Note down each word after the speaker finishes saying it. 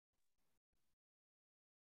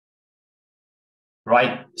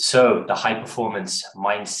Right, so the high performance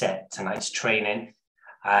mindset, tonight's training.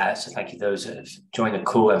 So thank you those that have joined the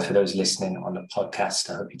call, and for those listening on the podcast,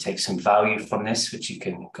 I hope you take some value from this, which you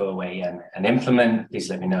can go away and implement. Please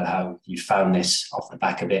let me know how you found this off the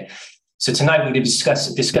back of it. So tonight we're going to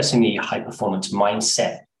be discussing the high performance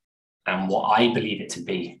mindset and what I believe it to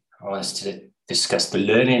be. I want us to discuss the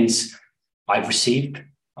learnings I've received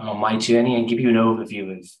on my journey and give you an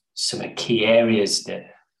overview of some of the key areas that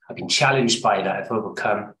I've been challenged by, that I've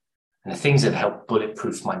overcome, and the things that help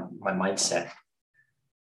bulletproof my mindset.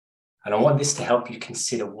 And I want this to help you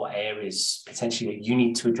consider what areas potentially that you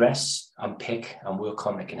need to address, unpick, and work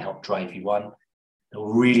on that can help drive you on. It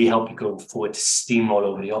will really help you go forward to steamroll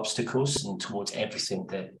over the obstacles and towards everything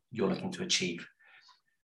that you're looking to achieve.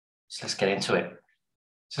 So let's get into it.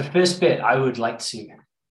 So the first bit I would like to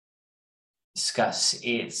discuss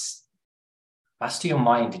is master your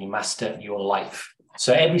mind and you master your life.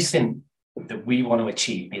 So everything that we want to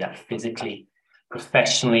achieve, be that physically,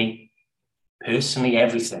 professionally, personally,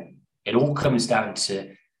 everything, it all comes down to,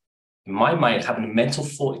 in my mind, having the mental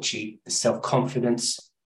fortitude, the self-confidence,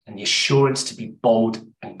 and the assurance to be bold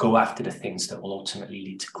and go after the things that will ultimately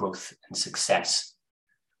lead to growth and success.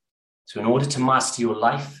 So in order to master your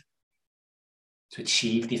life, to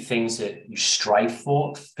achieve the things that you strive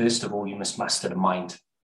for, first of all, you must master the mind.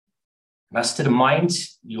 Master the mind,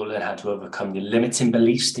 you'll learn how to overcome the limiting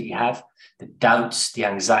beliefs that you have, the doubts, the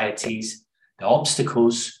anxieties, the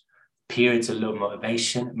obstacles, periods of low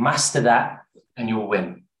motivation. Master that and you'll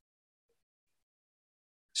win.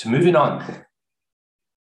 So moving on.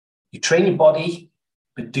 You train your body,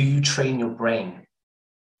 but do you train your brain?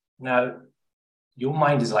 Now, your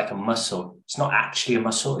mind is like a muscle. It's not actually a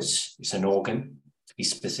muscle, it's an organ, to be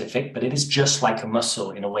specific, but it is just like a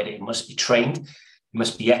muscle in a way that it must be trained, it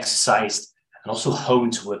must be exercised, and also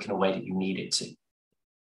honed to work in a way that you need it to.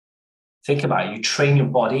 Think about it. You train your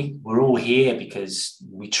body. We're all here because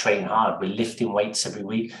we train hard. We're lifting weights every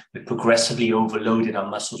week. We're progressively overloading our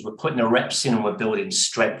muscles. We're putting the reps in and we're building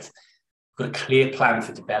strength. We've got a clear plan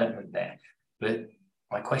for development there. But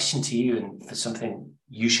my question to you, and for something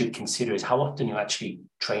you should consider, is how often you actually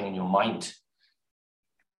training your mind?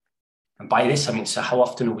 And by this, I mean, so how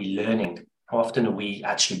often are we learning? How often are we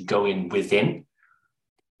actually going within,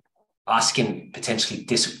 asking potentially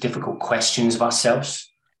difficult questions of ourselves?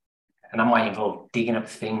 And that might involve digging up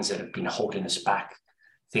things that have been holding us back,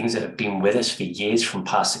 things that have been with us for years from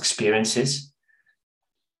past experiences.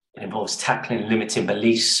 It involves tackling limiting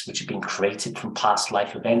beliefs which have been created from past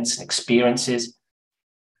life events and experiences,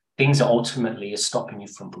 things that ultimately are stopping you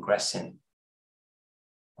from progressing.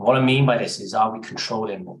 And what I mean by this is, are we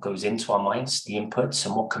controlling what goes into our minds, the inputs,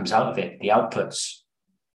 and what comes out of it, the outputs?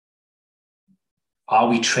 Are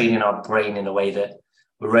we training our brain in a way that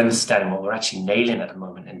we're understanding what we're actually nailing at the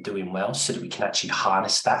moment and doing well, so that we can actually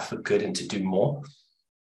harness that for good and to do more?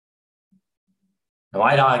 Now,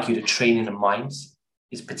 I'd argue that training the mind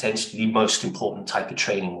is potentially the most important type of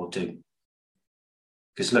training we'll do.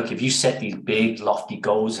 Because look, if you set these big, lofty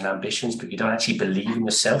goals and ambitions, but you don't actually believe in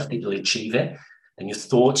yourself that you'll achieve it, then your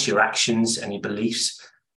thoughts, your actions, and your beliefs,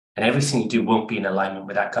 and everything you do won't be in alignment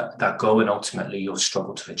with that goal, and ultimately you'll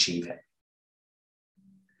struggle to achieve it.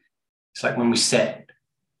 It's like when we set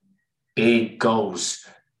big goals,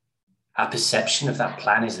 our perception of that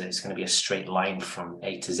plan is that it's going to be a straight line from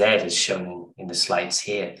A to Z, as shown in the slides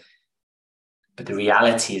here. But the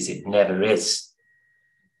reality is it never is.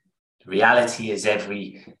 The reality is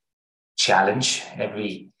every challenge,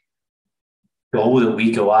 every goal that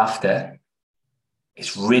we go after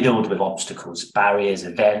is riddled with obstacles, barriers,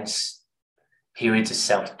 events, periods of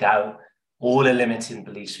self-doubt. All the limiting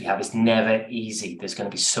beliefs we have. Is never easy. There's going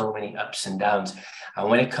to be so many ups and downs. And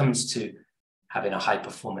when it comes to having a high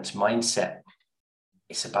performance mindset,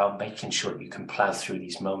 it's about making sure that you can plow through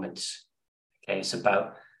these moments. Okay, it's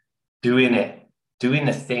about doing it, doing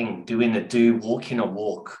the thing, doing the do, walking a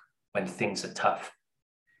walk when things are tough.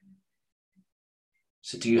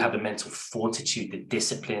 So do you have the mental fortitude, the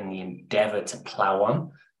discipline, the endeavor to plow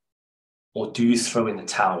on? Or do you throw in the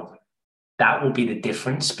towel? That will be the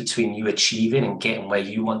difference between you achieving and getting where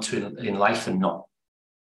you want to in life and not.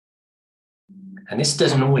 And this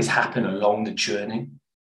doesn't always happen along the journey.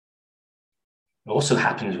 It also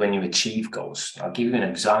happens when you achieve goals. I'll give you an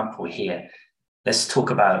example here. Let's talk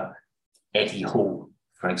about Eddie Hall,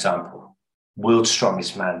 for example. World's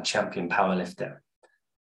strongest man, champion powerlifter.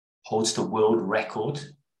 Holds the world record.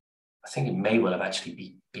 I think it may well have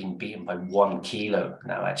actually been beaten by 1 kilo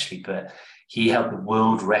now, actually, but he held the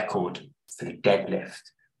world record for the deadlift.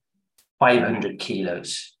 500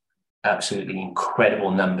 kilos. Absolutely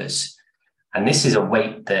incredible numbers. And this is a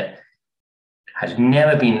weight that had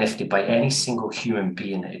never been lifted by any single human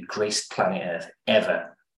being that had graced planet Earth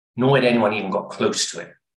ever, nor had anyone even got close to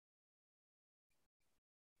it.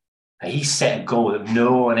 And he set a goal that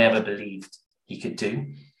no one ever believed he could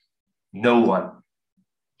do. No one.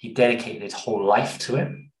 He dedicated his whole life to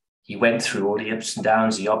it. He went through all the ups and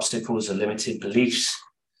downs, the obstacles, the limited beliefs,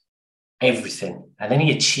 everything. And then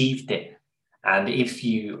he achieved it. And if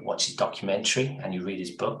you watch his documentary and you read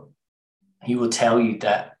his book, he will tell you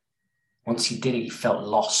that once he did it, he felt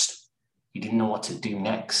lost. He didn't know what to do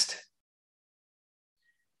next.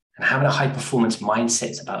 And having a high performance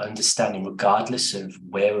mindset is about understanding, regardless of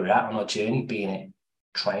where we're at on our journey, being it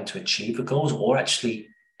trying to achieve the goals or actually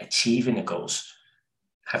achieving the goals,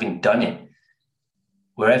 having done it.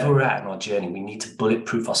 Wherever we're at in our journey, we need to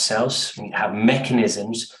bulletproof ourselves. We need to have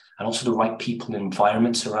mechanisms and also the right people and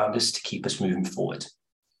environments around us to keep us moving forward.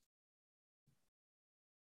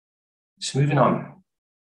 So moving on.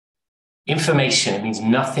 Information, it means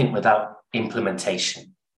nothing without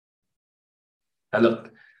implementation. Now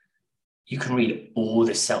look, you can read all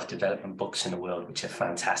the self-development books in the world, which are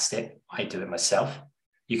fantastic. I do it myself.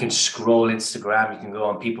 You can scroll Instagram, you can go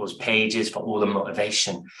on people's pages for all the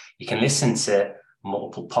motivation. You can listen to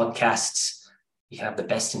multiple podcasts. You can have the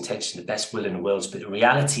best intention, the best will in the world. But the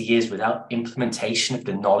reality is, without implementation of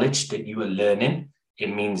the knowledge that you are learning,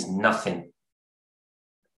 it means nothing.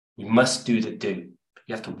 You must do the do.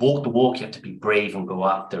 You have to walk the walk. You have to be brave and go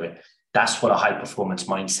after it. That's what a high performance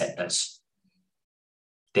mindset does.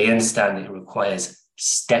 They understand that it requires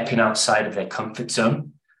stepping outside of their comfort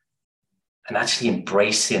zone and actually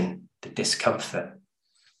embracing the discomfort.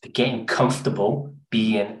 They're getting comfortable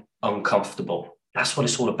being uncomfortable. That's what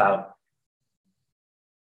it's all about.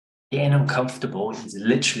 Getting uncomfortable is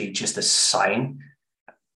literally just a sign.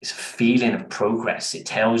 It's a feeling of progress. It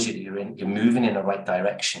tells you that you're moving in the right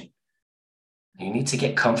direction. You need to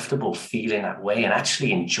get comfortable feeling that way and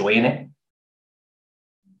actually enjoying it.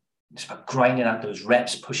 It's about grinding out those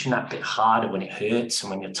reps, pushing that bit harder when it hurts and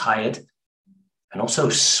when you're tired, and also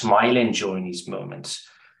smiling during these moments,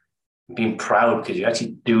 being proud because you're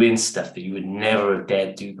actually doing stuff that you would never have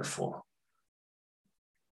dared do before.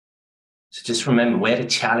 So just remember where the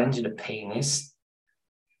challenge and the pain is.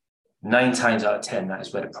 9 times out of 10, that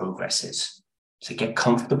is where the progress is. So get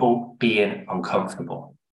comfortable being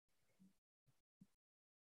uncomfortable.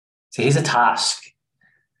 So here's a task,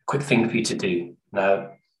 a quick thing for you to do.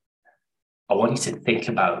 Now, I want you to think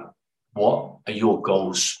about, what are your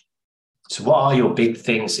goals? So what are your big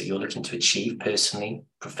things that you're looking to achieve personally,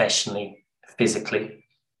 professionally, physically?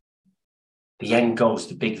 The end goals,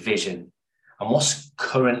 the big vision, and what's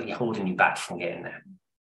currently holding you back from getting there?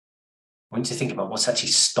 I want you to think about what's actually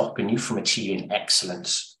stopping you from achieving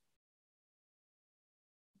excellence.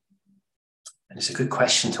 And it's a good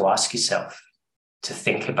question to ask yourself, to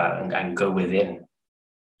think about and go within.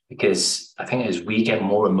 Because I think as we get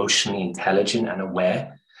more emotionally intelligent and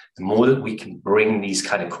aware, the more that we can bring these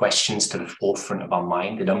kind of questions to the forefront of our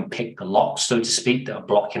mind and unpick the locks, so to speak, that are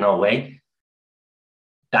blocking our way,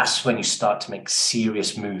 that's when you start to make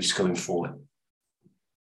serious moves going forward.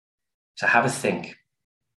 So have a think.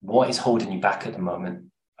 What is holding you back at the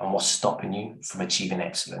moment and what's stopping you from achieving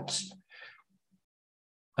excellence?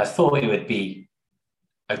 I thought it would be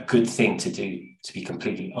a good thing to do, to be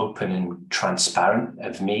completely open and transparent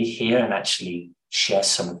of me here and actually share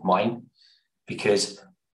some of mine, because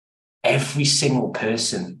every single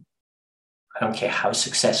person, I don't care how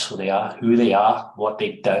successful they are, who they are, what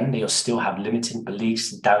they've done, they'll still have limiting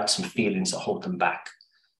beliefs, doubts, and feelings that hold them back.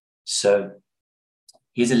 So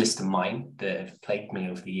here's a list of mine that have plagued me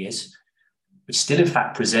over the years, which still in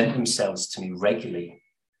fact present themselves to me regularly,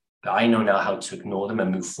 but I know now how to ignore them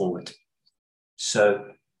and move forward. So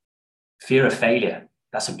fear of failure,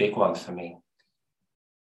 that's a big one for me.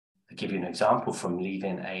 I'll give you an example. From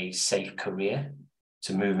leaving a safe career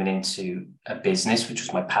to moving into a business, which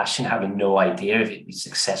was my passion, having no idea if it'd be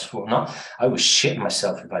successful or not. I was shitting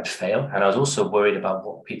myself if I'd fail. And I was also worried about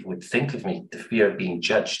what people would think of me, the fear of being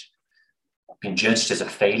judged as a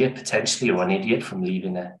failure potentially, or an idiot from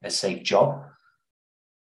leaving a safe job.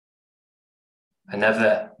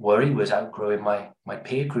 Another worry was outgrowing my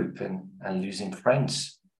peer group and losing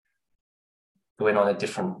friends, going on a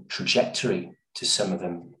different trajectory to some of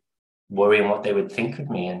them, worrying what they would think of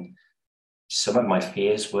me. And some of my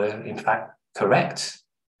fears were, in fact, correct.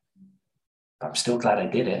 But I'm still glad I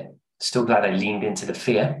did it. Still glad I leaned into the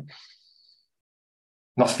fear.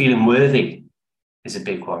 Not feeling worthy is a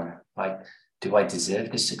big one. Like, do I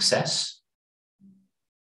deserve this success?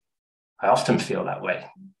 I often feel that way.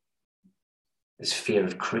 There's fear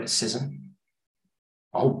of criticism.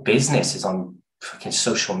 My whole business is on fucking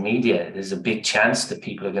social media, there's a big chance that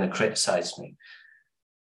people are going to criticize me.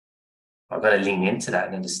 I've got to lean into that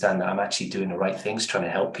and understand that I'm actually doing the right things, trying to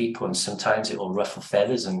help people. And sometimes it will ruffle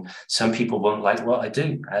feathers and some people won't like what I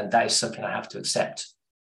do. And that is something I have to accept.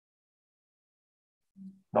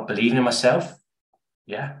 Not believing in myself?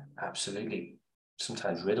 Yeah, absolutely.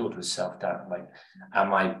 Sometimes riddled with self-doubt. Like,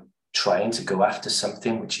 am I trying to go after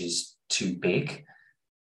something which is too big?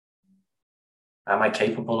 Am I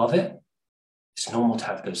capable of it? It's normal to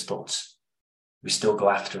have those thoughts. We still go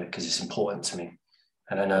after it because it's important to me.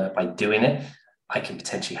 And I know that by doing it, I can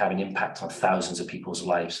potentially have an impact on thousands of people's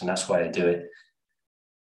lives. And that's why I do it.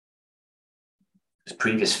 There's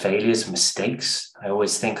previous failures, mistakes. I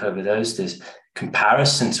always think over those. There's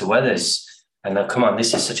comparison to others. And now, come on,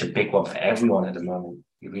 this is such a big one for everyone at the moment.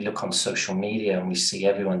 We look on social media and we see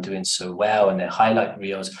everyone doing so well and their highlight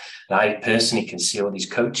reels. And I personally can see all these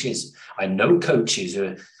coaches. I know coaches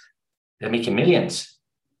who they're making millions.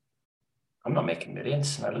 I'm not making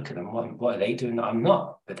millions. And I look at them, what are they doing? I'm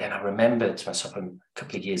not. But then I remember to myself a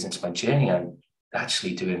couple of years into my journey, I'm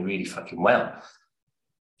actually doing really fucking well.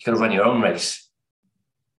 You got to run your own race.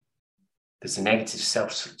 There's a negative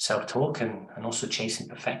self-talk and also chasing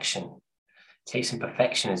perfection. Chasing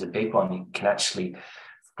perfection is a big one. It can actually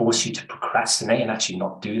force you to procrastinate and actually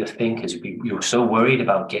not do the thing because you're so worried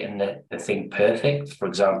about getting the thing perfect. For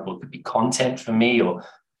example, it could be content for me or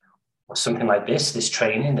something like this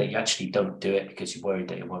training, that you actually don't do it because you're worried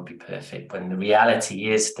that it won't be perfect. When the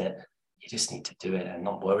reality is that you just need to do it and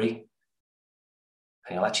not worry.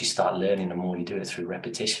 And you'll actually start learning the more you do it through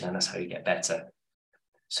repetition, and that's how you get better.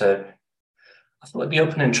 So I thought I'd be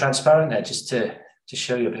open and transparent there just to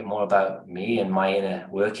show you a bit more about me and my inner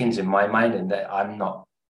workings in my mind, and that I'm not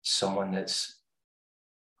someone that's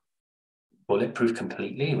bulletproof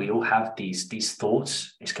completely. We all have these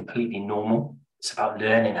thoughts. It's completely normal. It's about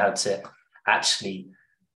learning how to actually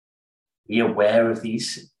be aware of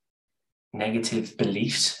these negative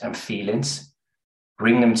beliefs and feelings,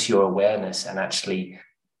 bring them to your awareness and actually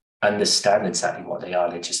understand exactly what they are.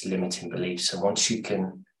 They're just limiting beliefs. And once you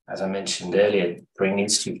can, as I mentioned earlier, bring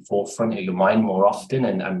these to the forefront of your mind more often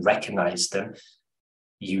and recognize them,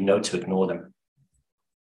 you know to ignore them.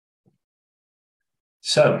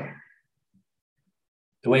 So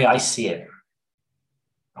the way I see it,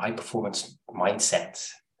 high performance mindset.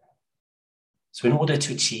 So in order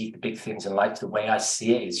to achieve the big things in life, the way I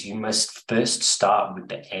see it is you must first start with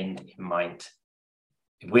the end in mind.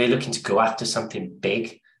 If we're looking to go after something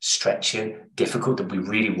big, stretching, difficult that we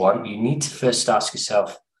really want, you need to first ask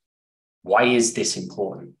yourself, why is this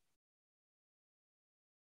important?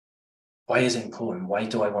 Why is it important? Why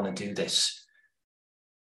do I want to do this?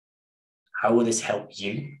 How will this help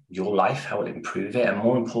you, your life? How will it improve it? And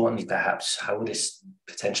more importantly, perhaps, how will this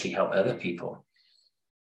potentially help other people?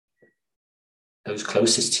 Those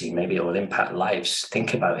closest to you, maybe it will impact lives.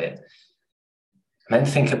 Think about it. And then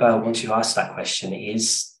think about, once you've asked that question,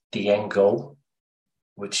 is the end goal,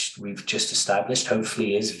 which we've just established,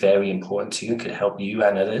 hopefully is very important to you and could help you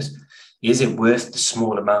and others. Is it worth the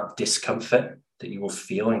small amount of discomfort that you will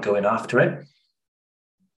feel in going after it?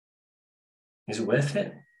 Is it worth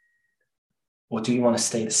it? Or do you want to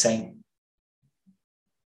stay the same?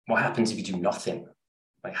 What happens if you do nothing?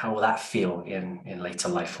 Like, how will that feel in later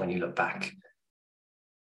life when you look back?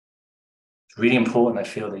 It's really important, I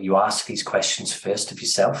feel, that you ask these questions first of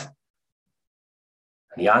yourself.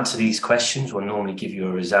 And the answer to these questions will normally give you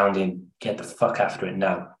a resounding, get the fuck after it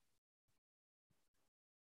now.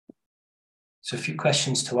 So a few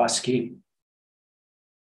questions to ask you.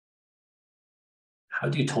 How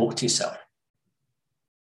do you talk to yourself?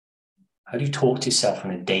 How do you talk to yourself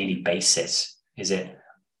on a daily basis? Is it,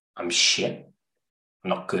 I'm shit, I'm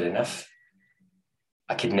not good enough,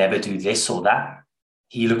 I could never do this or that,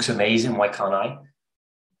 he looks amazing, why can't I?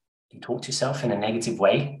 Do you talk to yourself in a negative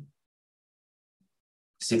way?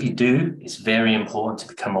 Because if you do, it's very important to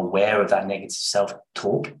become aware of that negative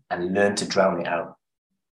self-talk and learn to drown it out.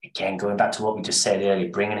 Again, going back to what we just said earlier,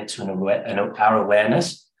 bringing it to our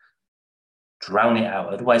awareness, drown it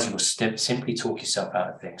out. Otherwise, you will simply talk yourself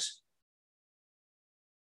out of things.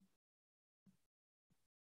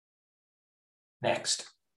 Next,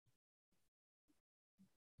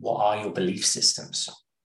 what are your belief systems?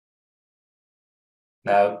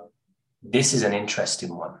 Now, this is an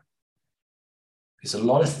interesting one because a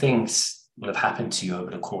lot of things will have happened to you over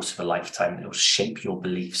the course of a lifetime that will shape your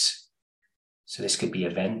beliefs. So this could be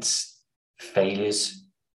events, failures.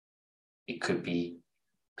 It could be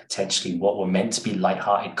potentially what were meant to be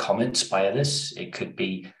lighthearted comments by others. It could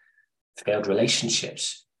be failed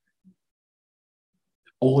relationships.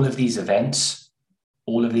 All of these events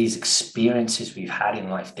all of these experiences we've had in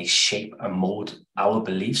life, they shape and mold our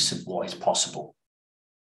beliefs of what is possible.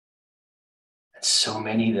 And so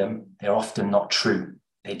many of them, they're often not true.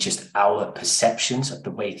 They're just our perceptions of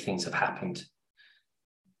the way things have happened.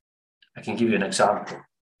 I can give you an example.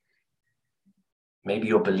 Maybe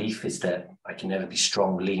your belief is that I can never be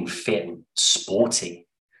strong, lean, fit, and sporty.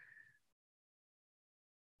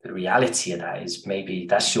 The reality of that is maybe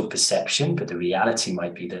that's your perception, but the reality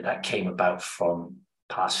might be that that came about from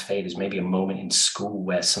past failures, maybe a moment in school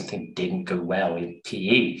where something didn't go well in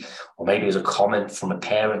PE, or maybe it was a comment from a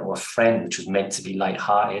parent or a friend which was meant to be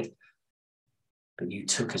lighthearted, but you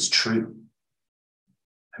took as true.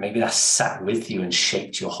 And maybe that sat with you and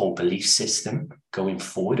shaped your whole belief system going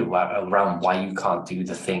forward around why you can't do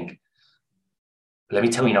the thing. But let me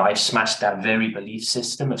tell you now, I've smashed that very belief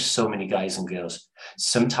system of so many guys and girls.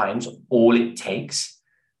 Sometimes all it takes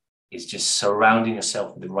is just surrounding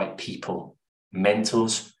yourself with the right people,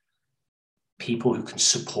 mentors, people who can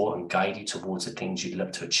support and guide you towards the things you'd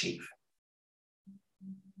love to achieve.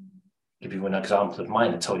 I'll give you an example of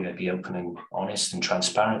mine. I told you I'd be open and honest and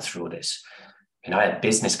transparent through all this. And I had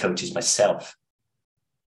business coaches myself.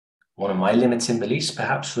 One of my limiting beliefs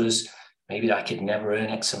perhaps was maybe that I could never earn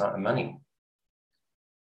X amount of money.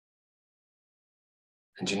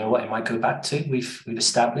 And do you know what it might go back to? We've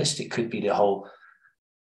established it could be the whole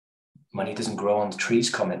money doesn't grow on the trees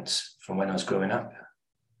comments from when I was growing up,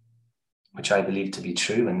 which I believe to be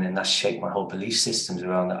true. And then that shaped my whole belief systems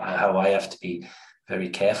around that, how I have to be very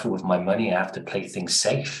careful with my money. I have to play things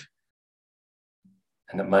safe.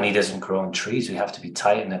 And that money doesn't grow on trees. We have to be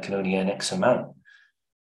tight and I can only earn X amount.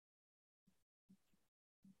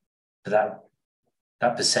 But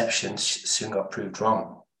that perception soon got proved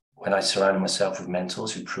wrong when I surrounded myself with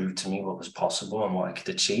mentors who proved to me what was possible and what I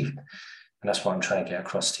could achieve. And that's what I'm trying to get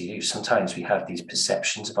across to you. Sometimes we have these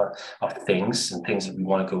perceptions about things and things that we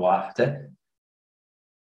want to go after,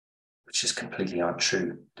 which just completely aren't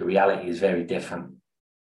true. The reality is very different.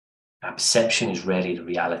 Our perception is rarely the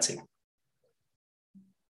reality.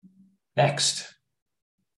 Next,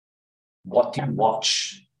 what do you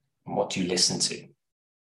watch and what do you listen to?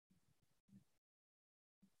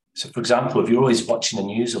 So, for example, if you're always watching the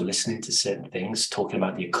news or listening to certain things, talking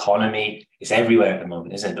about the economy, it's everywhere at the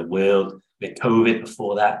moment, isn't it? The world, with COVID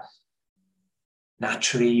before that,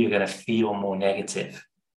 naturally, you're going to feel more negative.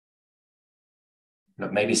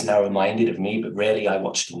 Look, maybe it's narrow-minded of me, but rarely I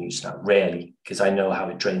watch the news now, rarely, because I know how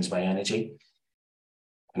it drains my energy.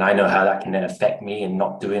 And I know how that can then affect me in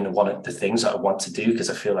not doing the things that I want to do because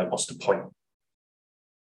I feel like, what's the point?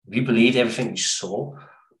 If you believe everything you saw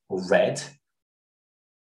or read,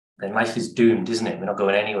 then life is doomed, isn't it? We're not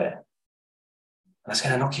going anywhere. That's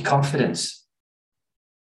going to knock your confidence.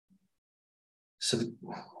 So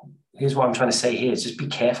here's what I'm trying to say here is just be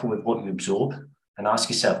careful with what you absorb and ask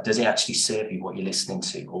yourself, does it actually serve you what you're listening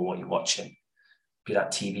to or what you're watching? Be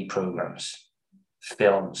that TV programs,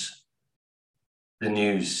 films, the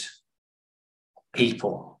news,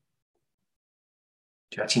 people.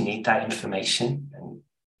 Do you actually need that information? And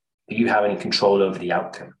do you have any control over the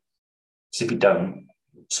outcome? Because if you don't,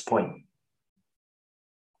 what's the point?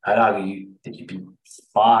 I'd argue that you'd be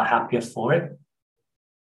far happier for it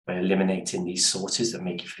by eliminating these sources that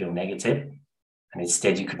make you feel negative. And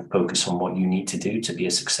instead, you can focus on what you need to do to be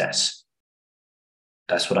a success.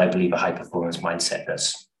 That's what I believe a high-performance mindset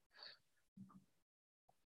does.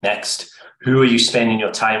 Next, who are you spending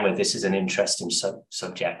your time with? This is an interesting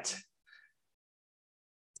subject.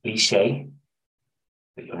 Cliche,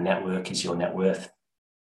 but your network is your net worth.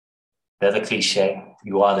 The other cliche,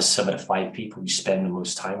 you are the sum of the 5 people you spend the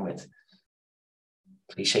most time with.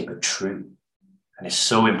 Cliche, but true. And it's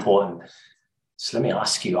so important. So let me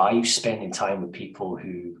ask you, are you spending time with people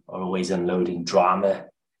who are always unloading drama,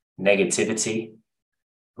 negativity,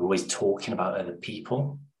 always talking about other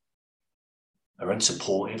people, are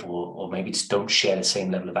unsupportive, or maybe just don't share the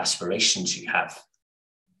same level of aspirations you have?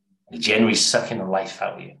 They're generally sucking the life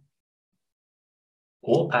out of you.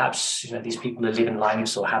 Or perhaps, these people are living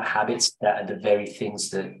lives or have habits that are the very things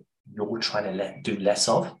that you're trying to do less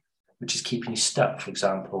of, which is keeping you stuck. For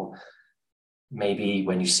example, maybe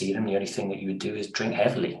when you see them, the only thing that you would do is drink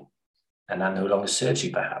heavily, and that no longer serves you,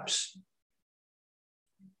 perhaps.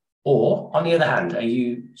 Or, on the other hand, are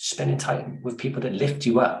you spending time with people that lift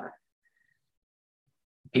you up?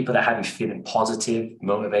 People that have you feeling positive,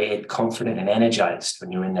 motivated, confident, and energized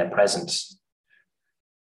when you're in their presence.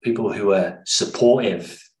 People who are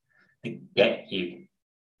supportive, that get you,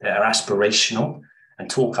 that are aspirational, and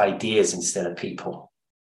talk ideas instead of people.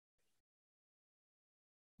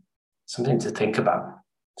 Something to think about.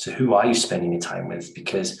 So who are you spending your time with?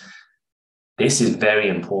 Because this is very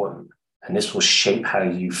important. And this will shape how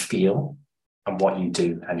you feel and what you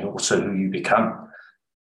do, and also who you become.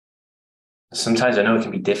 Sometimes I know it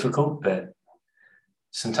can be difficult, but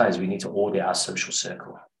sometimes we need to audit our social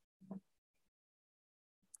circle.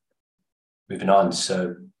 Moving on.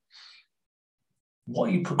 So what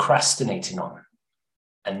are you procrastinating on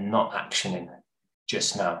and not actioning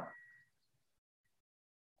just now?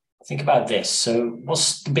 Think about this. So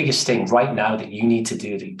what's the biggest thing right now that you need to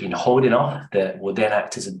do that you've been holding off that will then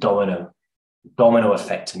act as a domino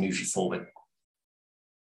effect to move you forward?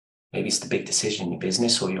 Maybe it's the big decision in your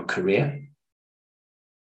business or your career.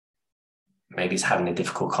 Maybe it's having a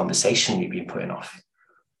difficult conversation you've been putting off.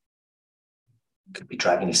 It could be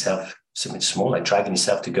dragging yourself, something small like dragging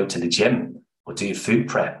yourself to go to the gym or do your food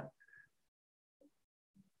prep.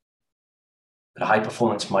 But a high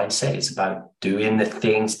performance mindset is about doing the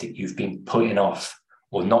things that you've been putting off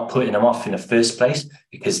or not putting them off in the first place,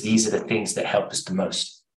 because these are the things that help us the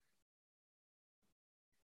most.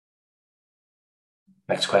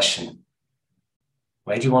 Next question.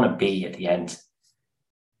 Where do you want to be at the end?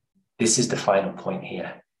 This is the final point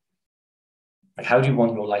here. Like, how do you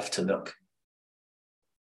want your life to look?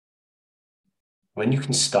 When you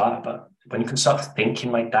can start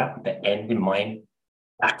thinking like that, with the end in mind,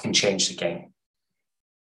 that can change the game.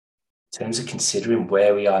 In terms of considering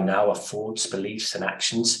where we are now, our thoughts, beliefs, and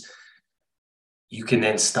actions, you can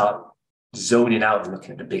then start zoning out and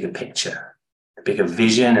looking at the bigger picture, the bigger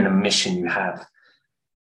vision and a mission you have.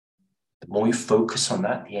 The more you focus on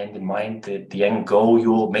that, the end in mind, the end goal,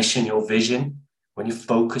 your mission, your vision, when you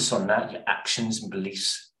focus on that, your actions and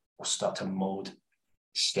beliefs will start to mold,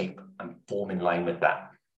 shape, and form in line with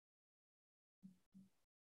that.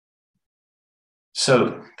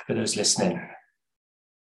 So, for those listening,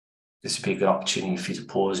 this would be a good opportunity for you to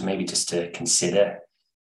pause, maybe just to consider,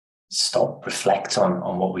 stop, reflect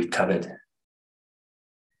on what we've covered.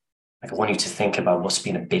 Like, I want you to think about what's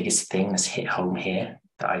been the biggest thing that's hit home here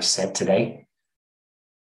that I've said today.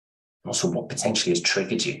 And also what potentially has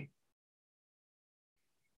triggered you.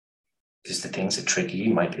 Because the things that trigger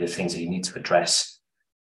you might be the things that you need to address.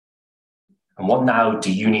 And what now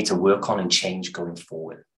do you need to work on and change going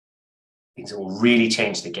forward? Things that will really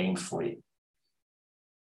change the game for you.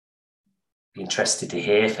 Be interested to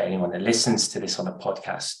hear for anyone that listens to this on a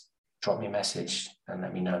podcast. Drop me a message and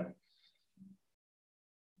let me know.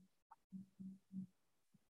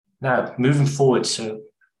 Now, moving forward, so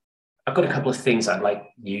I've got a couple of things I'd like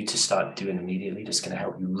you to start doing immediately that's going to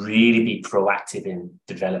help you really be proactive in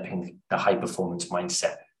developing the high performance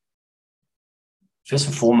mindset. First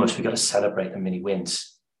and foremost, we've got to celebrate the mini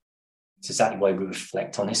wins. It's exactly why we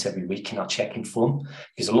reflect on this every week in our check-in form,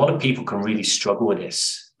 because a lot of people can really struggle with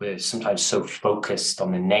this. We're sometimes so focused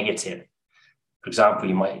on the negative. For example,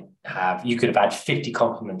 you could have had 50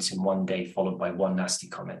 compliments in one day, followed by one nasty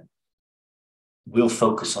comment. We'll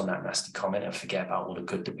focus on that nasty comment and forget about all the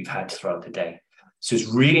good that we've had throughout the day. So it's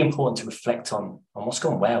really important to reflect on what's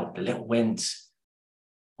gone well, the little wins.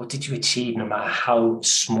 What did you achieve, no matter how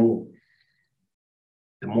small?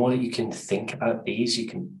 The more that you can think about these, you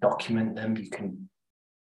can document them, you can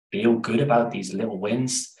feel good about these little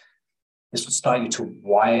wins. This will start you to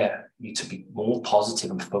wire you to be more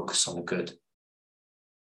positive and focus on the good.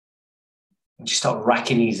 When you start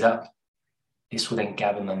racking these up, this will then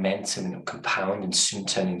gather momentum and compound and soon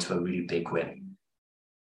turn into a really big win.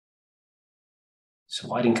 So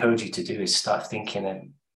what I'd encourage you to do is start thinking of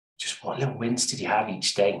just what little wins did you have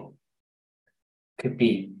each day? Could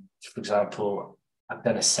be, for example, I've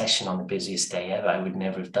done a session on the busiest day ever. I would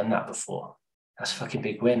never have done that before. That's a fucking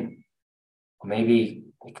big win. Or maybe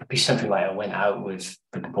it could be something like I went out with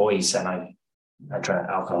the boys and I drank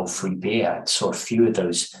alcohol-free beer. I saw a few of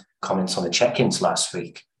those comments on the check-ins last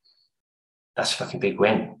week. That's a fucking big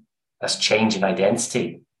win. That's change in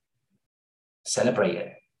identity. Celebrate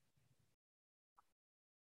it.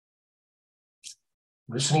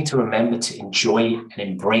 We also need to remember to enjoy and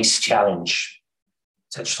embrace challenge.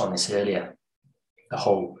 I touched on this earlier. The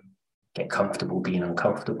whole get comfortable being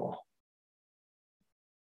uncomfortable.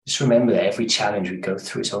 Just remember that every challenge we go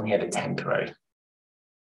through is only ever temporary.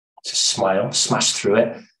 Just smile, smash through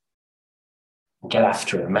it, and get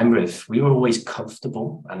after it. Remember, if we were always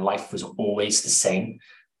comfortable and life was always the same,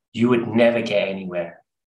 you would never get anywhere.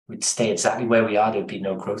 We'd stay exactly where we are. There'd be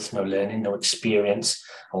no growth, no learning, no experience,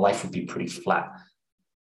 and life would be pretty flat.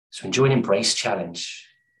 So enjoy and embrace challenge.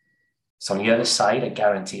 So on the other side, I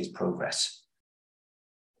guarantee is progress.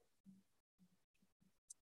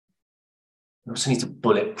 We also need to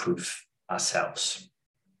bulletproof ourselves.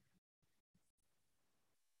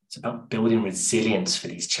 It's about building resilience for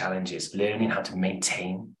these challenges, learning how to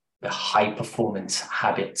maintain the high performance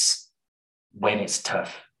habits when it's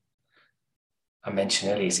tough. I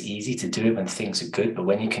mentioned earlier, it's easy to do it when things are good, but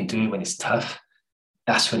when you can do it when it's tough,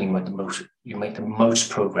 that's when you make the most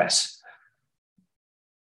progress.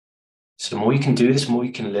 So the more you can do this, the more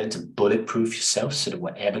you can learn to bulletproof yourself so that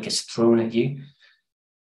whatever gets thrown at you,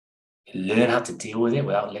 you learn how to deal with it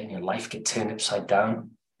without letting your life get turned upside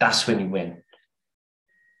down. That's when you win.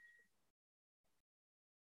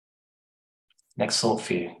 Next thought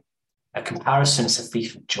for you. A comparison is a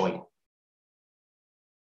thief of joy.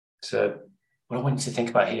 So what I want you to think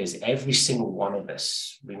about here is every single one of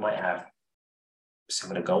us, we might have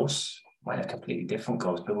similar goals, might have completely different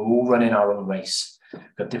goals, but we're all running our own race. We've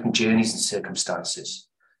got different journeys and circumstances.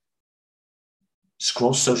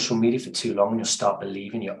 Scroll social media for too long and you'll start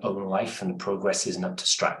believing your own life and the progress isn't up to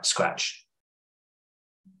scratch.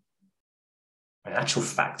 In actual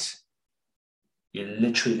fact, you're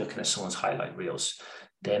literally looking at someone's highlight reels.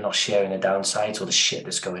 They're not sharing the downsides or the shit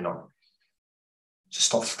that's going on. So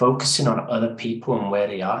stop focusing on other people and where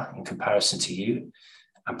they are in comparison to you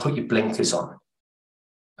and put your blinkers on.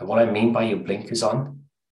 And what I mean by your blinkers on,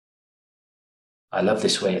 I love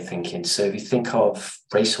this way of thinking. So if you think of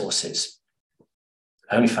racehorses,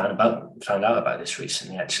 I only found out about this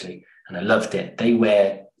recently, actually, and I loved it. They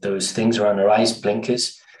wear those things around their eyes,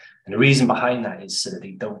 blinkers. And the reason behind that is so that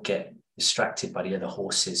they don't get distracted by the other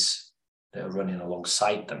horses that are running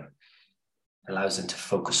alongside them. It allows them to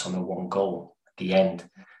focus on the one goal at the end.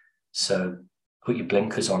 So put your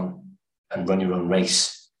blinkers on and run your own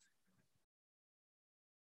race.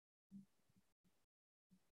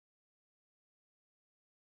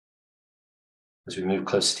 As we move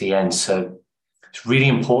closer to the end. So it's really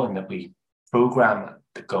important that we program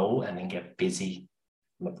the goal and then get busy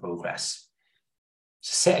on the progress.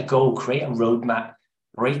 So set a goal, create a roadmap,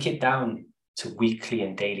 break it down to weekly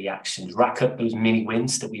and daily actions, rack up those mini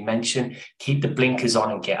wins that we mentioned, keep the blinkers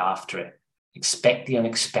on and get after it. Expect the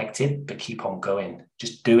unexpected, but keep on going.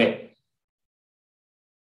 Just do it.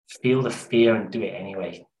 Feel the fear and do it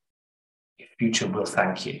anyway. Your future will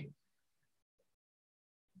thank you.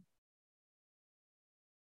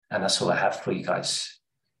 And that's all I have for you guys.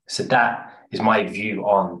 So that is my view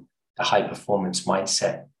on the high performance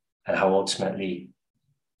mindset and how ultimately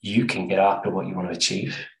you can get after what you want to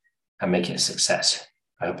achieve and make it a success.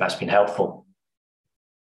 I hope that's been helpful.